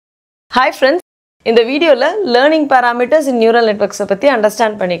Hi friends, in the video learning parameters in neural networks பத்தி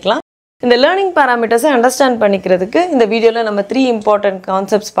understand பண்ணிக்கலாம். இந்த learning parameters understand பண்ணிக்கிறதுக்கு இந்த வீடியோல நம்ம 3 important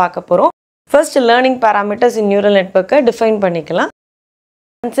concepts பார்க்க போறோம். First learning parameters in neural network define பண்ணிக்கலாம்.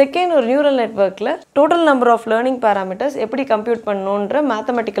 And second ஒரு neural networkல total number of learning parameters எப்படி compute பண்ணனும்ன்ற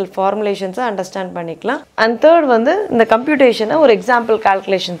mathematical formulations understand பண்ணிக்கலாம். And third வந்து இந்த computation ஒரு example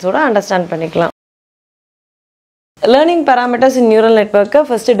calculations ஓட understand பண்ணிக்கலாம். Learning parameters in neural network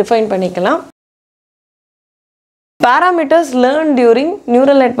first define பண்ணிக்கலாம். Parameters learned during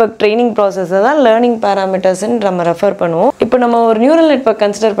neural network training process தான் learning parameters ன்னு நம்ம ரெஃபர் பண்ணுவோம். இப்போ நம்ம ஒரு neural network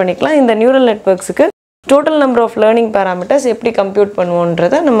கன்சிடர் பண்ணிக்கலாம். இந்த neural networksக்கு total number of learning parameters எப்படி கம்ப்யூட்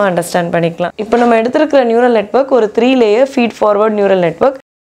பண்ணுவோம்ன்றதை நம்ம அண்டர்ஸ்டாண்ட் பண்ணிக்கலாம். இப்போ நம்ம எடுத்துக்கிற neural network ஒரு 3 layer feed forward neural network.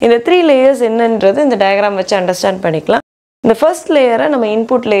 இந்த 3 layers என்னன்றது இந்த டயகிராம் வச்சு அண்டர்ஸ்டாண்ட் பண்ணிக்கலாம். இந்த first layer நம்ம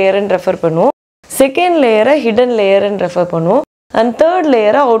input layer ன்னு ரெஃபர் பண்ணுவோம். Second layer hidden layer ன்னு ரெஃபர் பண்ணுவோம். And third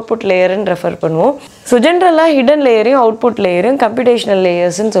layer output layer ன்னு ரெஃபர் பண்ணுவோம். So generally hidden layer output layer computational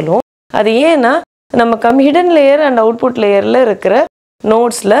layers ன்னு சொல்லுவோம். அது ஏன்னா நம்ம hidden layer and output layerல இருக்கிற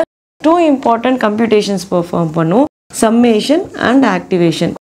நோட்ஸ்ல two important computations perform பண்ணுவோம். Summation and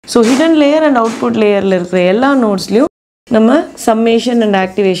activation. So hidden layer and output layerல இருக்கிற எல்லா நோட்ஸ்லயும் நம்ம summation and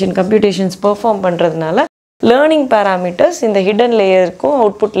activation computations perform பண்றதுனால learning parameters இந்த hidden layerக்கும்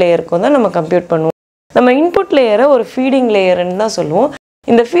output layerக்கும் தான் நம்ம கம்ப்யூட் பண்ணுவோம். நம்ம input layer ஒரு feeding layer ன்னு தான் சொல்லுவோம்.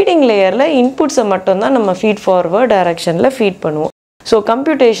 இந்த feeding layerல inputs மட்டும் தான் நம்ம feed forward directionல feed பண்ணுவோம். So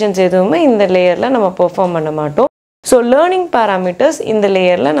computations எதுவுமே இந்த layerல நம்ம perform பண்ண மாட்டோம். So learning parameters இந்த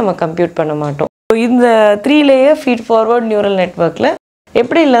layerல நம்ம கம்ப்யூட் பண்ண மாட்டோம். இந்த 3 layer feed forward neural networkல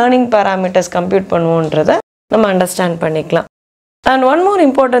எப்படி learning parameters கம்ப்யூட் பண்ணுவோம்ன்றதை நம்ம அண்டர்ஸ்டாண்ட் பண்ணிக்கலாம். And one more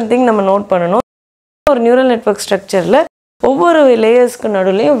important thing நம்ம நோட் பண்ணணும். ஒரு neural network structureல ஒவ்வொரு லேயர்ஸ்க்கு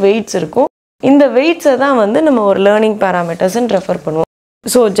நடுவுலயும் weights இருக்கும். இந்த weights தான் வந்து நம்ம ஒரு learning parameters ன்னு ரெஃபர் பண்ணுவோம்.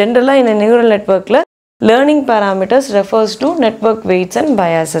 So generally in a neural networkல learning parameters refers to network weights and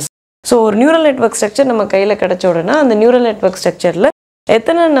biases. So ஒரு neural network structure நம்ம கையில கிடைச்ச உடனே அந்த neural network structureல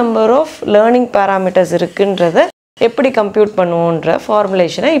எத்தனை number of learning parameters இருக்குன்றதை எப்படி கம்ப்யூட் பண்ணுவோம்ன்ற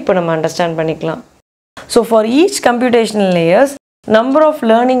ஃபார்முலேஷனை இப்போ நம்ம அண்டர்ஸ்டாண்ட் பண்ணிக்கலாம். So for each computational layers number of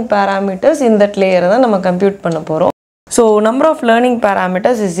learning parameters in that layer தான் நம்ம கம்ப்யூட் பண்ண போறோம். So number of learning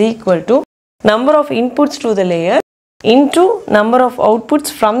parameters is equal to number of inputs to the layer into number of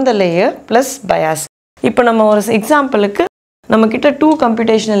outputs from the layer plus bias. இப்போ நம்ம ஒரு எக்ஸாம்பிளுக்கு நம்ம கிட்ட 2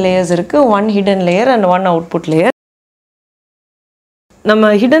 computational layers இருக்கு. one hidden layer and one output layer.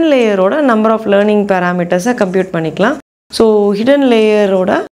 நம்ம hidden layer ஓட number of learning parameters compute பண்ணிக்கலாம். So hidden layer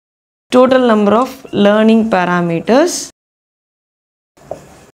ஓட total number of learning parameters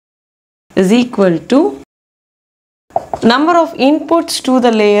is equal to number of inputs to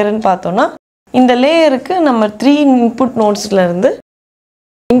the layer ன்னு பார்த்தோம்னா இந்த லேயருக்கு நம்ம 3 input nodesல இருந்து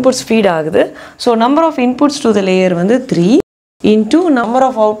inputs feed ஆகுது. So number of inputs to the layer வந்து 3 into number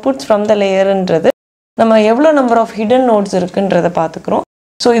of outputs from the layer ன்றது நம்ம எவ்வளவு number of hidden nodes இருக்குன்றதை பார்த்துக்கிறோம்.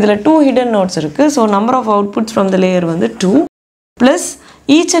 So இதுல 2 hidden nodes இருக்கு. So number of outputs from the layer வந்து 2 plus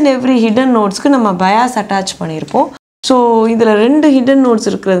each and every hidden nodesக்கு நம்ம bias attach பண்ணியிருப்போம். So இதில் 2 hidden nodes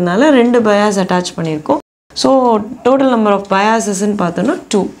இருக்கிறதுனால 2 bias attach பண்ணியிருக்கோம். So total number of biases ன்னு பார்த்தோம்னா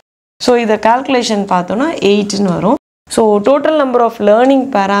 2. So இதை calculation பார்த்தோம்னா 8ன்னு வரும். So total number of learning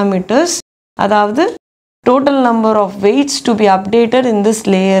parameters அதாவது total number of weights to be updated in this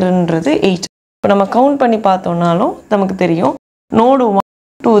layer ன்றது 8. இப்போ நம்ம கவுண்ட் பண்ணி பார்த்தோம்னாலும் நமக்கு தெரியும் node 1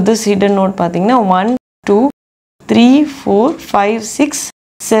 to this hidden node பார்த்தீங்கன்னா 1 2 3 4 5 6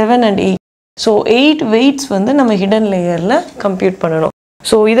 7 and 8. So 8 weights வந்து நம்ம hidden layerல கம்ப்யூட் பண்ணணும்.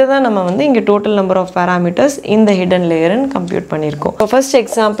 So இதை தான் நம்ம வந்து இங்கே total number of parameters இந்த hidden layer கம்ப்யூட் பண்ணியிருக்கோம். இப்போ ஃபர்ஸ்ட்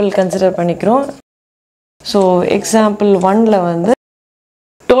எக்ஸாம்பிள் கன்சிடர் பண்ணிக்கிறோம். So எக்ஸாம்பிள் 1ல வந்து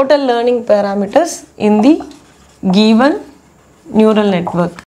total learning parameters in the given neural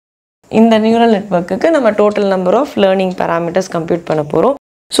network. இந்த neural networkக்கு நம்ம total number of learning parameters compute பண்ண போகிறோம்.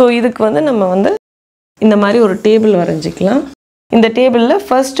 ஸோ இதுக்கு வந்து நம்ம வந்து இந்த மாதிரி ஒரு டேபிள் வரைஞ்சிக்கலாம். இந்த டேபிளில்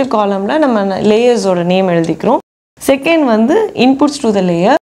ஃபர்ஸ்ட் காலம்ல நம்ம லேயர்ஸோட நேம் எழுதிக்கிறோம். செகண்ட் வந்து inputs to the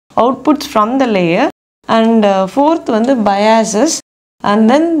layer, outputs from the layer, and fourth வந்து biases and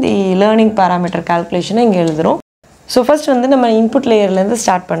then the learning parameter கால்குலேஷனை இங்கே எழுதுகிறோம். ஸோ ஃபர்ஸ்ட் வந்து நம்ம இன்புட் லேயர்லேருந்து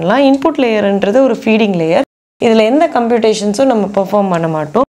ஸ்டார்ட் பண்ணலாம். இன்புட் லேயர்ன்றது ஒரு ஃபீடிங் லேயர். இதில் எந்த கம்ப்யூட்டேஷன்ஸும் நம்ம பெர்ஃபார்ம் பண்ண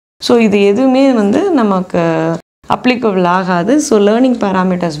மாட்டோம். ஸோ இது எதுவுமே வந்து நமக்கு அப்ளிகபிள் ஆகாது. ஸோ லேர்னிங்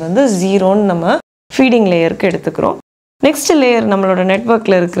பேராமீட்டர்ஸ் வந்து 0ன்னு நம்ம ஃபீடிங் லேயருக்கு எடுத்துக்கிறோம். நெக்ஸ்ட் லேயர் நம்மளோட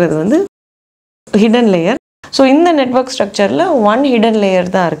நெட்வொர்க்கில் இருக்கிறது வந்து ஹிடன் லேயர். ஸோ இந்த நெட்வொர்க் ஸ்ட்ரக்சரில் 1 ஹிடன் லேயர்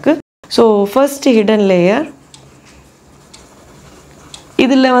தான் இருக்குது. ஸோ ஃபர்ஸ்ட் ஹிடன் லேயர்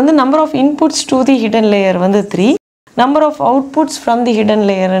இதில் வந்து number of inputs to the hidden layer வந்து 3, number of outputs from the hidden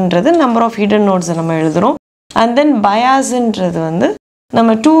layer என்றது number of hidden nodes நம்ம எழுதுறோம். And then bias என்றது வந்து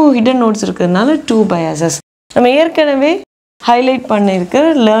நம்ம 2 hidden nodes இருக்கிறதுனால 2 biases. நம்ம ஏற்கனவே highlight பண்ணிருக்க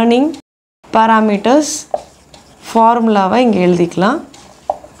learning parameters formulaவை இங்க எழுதிக்கலாம்.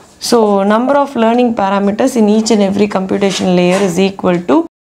 So number of learning parameters in each and every computational layer is equal to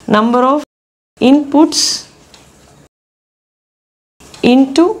number of inputs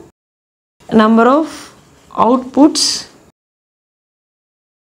into number of outputs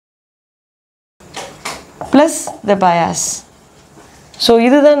plus the bias. So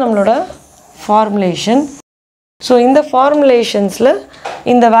இதுதான் நம்மளோட formulation. So இந்த formulationsல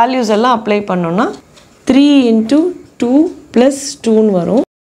இந்த values எல்லாம் apply பண்ணோம்னா 3 into 2 plus 2 வரும்.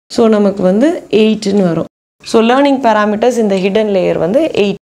 So நமக்கு வந்து 8 வரும். So learning parameters in the hidden layer வந்து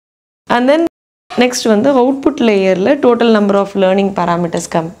 8. And then next வந்து output layerல total number of learning parameters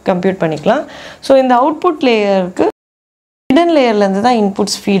compute பண்ணிக்கலாம். So இந்த output layerக்கு hidden layerல இருந்து தான்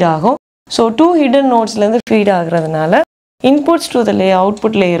inputs feed ஆகும். So 2 hidden nodesல இருந்து feed ஆகுறதுனால inputs to the layer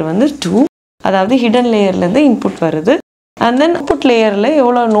output layer வந்து 2. அதாவது hidden layerல இருந்து input வருது. And then output layerல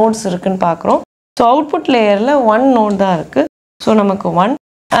எவ்வளவு nodes இருக்குன்னு பார்க்குறோம். So output layerல 1 node தான் இருக்கு. So நமக்கு 1.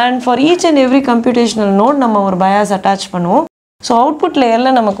 And for each and every computational node நம்ம ஒரு bias attach பண்ணுவோம். So output layerல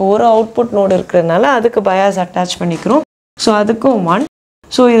நமக்கு ஒரு output node இருக்கிறதுனால அதுக்கு bias attach பண்ணிக்கிறோம். So அதுக்கும் 1.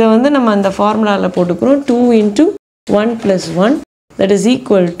 So இதை வந்து நம்ம அந்த ஃபார்முலால போட்டுக்கிறோம். 2 into 1 plus 1 that is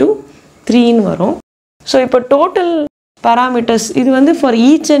equal to 3 வரும். So இப்போ total parameters இது வந்து for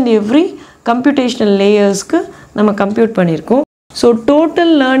each and every computational layersக்கு நம்ம compute பண்ணியிருக்கோம். So total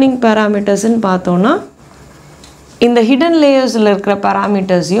learning parameters ன்னு பார்த்தோம்னா இந்த hidden layersல இருக்கிற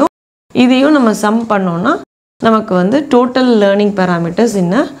parametersையும் இதையும் நம்ம sum பண்ணோம்னா நமக்கு வந்து total learning parameters in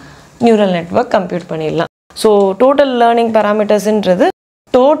a neural network compute பண்ணிடலாம். So total learning parameters ன்றது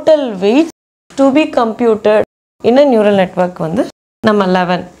total weights to be computed in a neural network வந்து நம்ம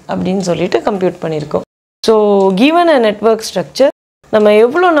 11 அப்படின்னு சொல்லிட்டு compute பண்ணியிருக்கோம். So given a network structure நம்ம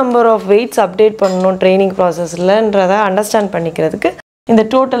எவ்வளோ number of weights update பண்ணணும் training processலன்றதை understand பண்ணிக்கிறதுக்கு இந்த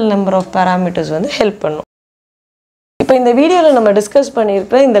total number of parameters வந்து help பண்ணும். இப்போ இந்த வீடியோவில் நம்ம டிஸ்கஸ்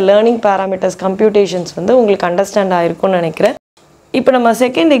பண்ணியிருக்கிற இந்த லேர்னிங் பேராமீட்டர்ஸ் கம்ப்யூட்டேஷன்ஸ் வந்து உங்களுக்கு அண்டர்ஸ்டாண்ட் ஆகிருக்கும்னு நினைக்கிறேன். இப்போ நம்ம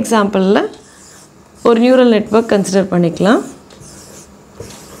செகண்ட் எக்ஸாம்பிளில் ஒரு நியூரல் நெட்வொர்க் கன்சிடர் பண்ணிக்கலாம்.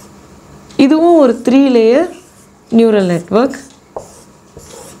 இதுவும் ஒரு 3 லேயர் நியூரல் நெட்வொர்க்.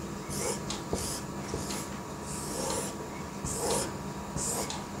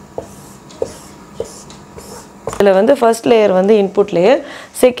 இதில் வந்து ஃபர்ஸ்ட் லேயர் வந்து இன்புட் லேயர்,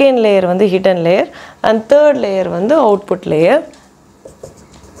 செகண்ட் லேயர் வந்து hidden layer and third layer வந்து அவுட்புட் லேயர்.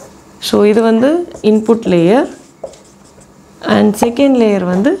 ஸோ இது வந்து input layer and second layer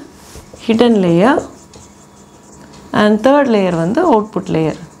வந்து hidden layer and third layer வந்து அவுட்புட்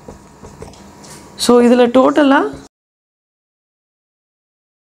லேயர். ஸோ இதில்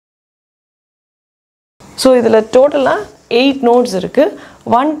டோட்டலாக 8 நோட்ஸ் இருக்குது.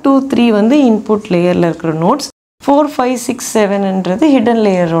 1 2 3 வந்து இன்புட் லேயரில் இருக்கிற notes, 4 5 6 7ன்றது hidden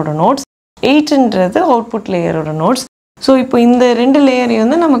லேயரோட notes, 8ன்றது output லேயரோட notes. So இப்போ இந்த 2 லேயரையும்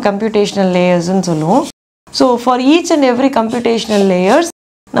வந்து நம்ம கம்ப்யூட்டேஷனல் லேயர்ஸ்ன்னு சொல்லுவோம். So for each and every computational layers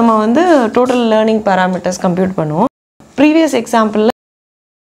நம்ம வந்து டோட்டல் லேர்னிங் பேராமீட்டர்ஸ் கம்ப்யூட் பண்ணுவோம். ப்ரீவியஸ் எக்ஸாம்பிளில்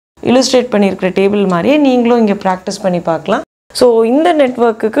இல்லுஸ்ட்ரேட் பண்ணியிருக்கிற டேபிள் மாதிரியே நீங்களும் இங்கே ப்ராக்டிஸ் பண்ணி பார்க்கலாம். ஸோ இந்த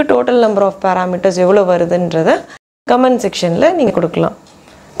நெட்வொர்க்குக்கு டோட்டல் நம்பர் ஆஃப் பேராமீட்டர்ஸ் எவ்வளோ வருதுன்றதை கமெண்ட் செக்ஷனில் நீங்கள் கொடுக்கலாம்.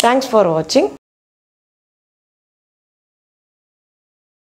 தேங்க்ஸ் ஃபார் வாட்சிங்.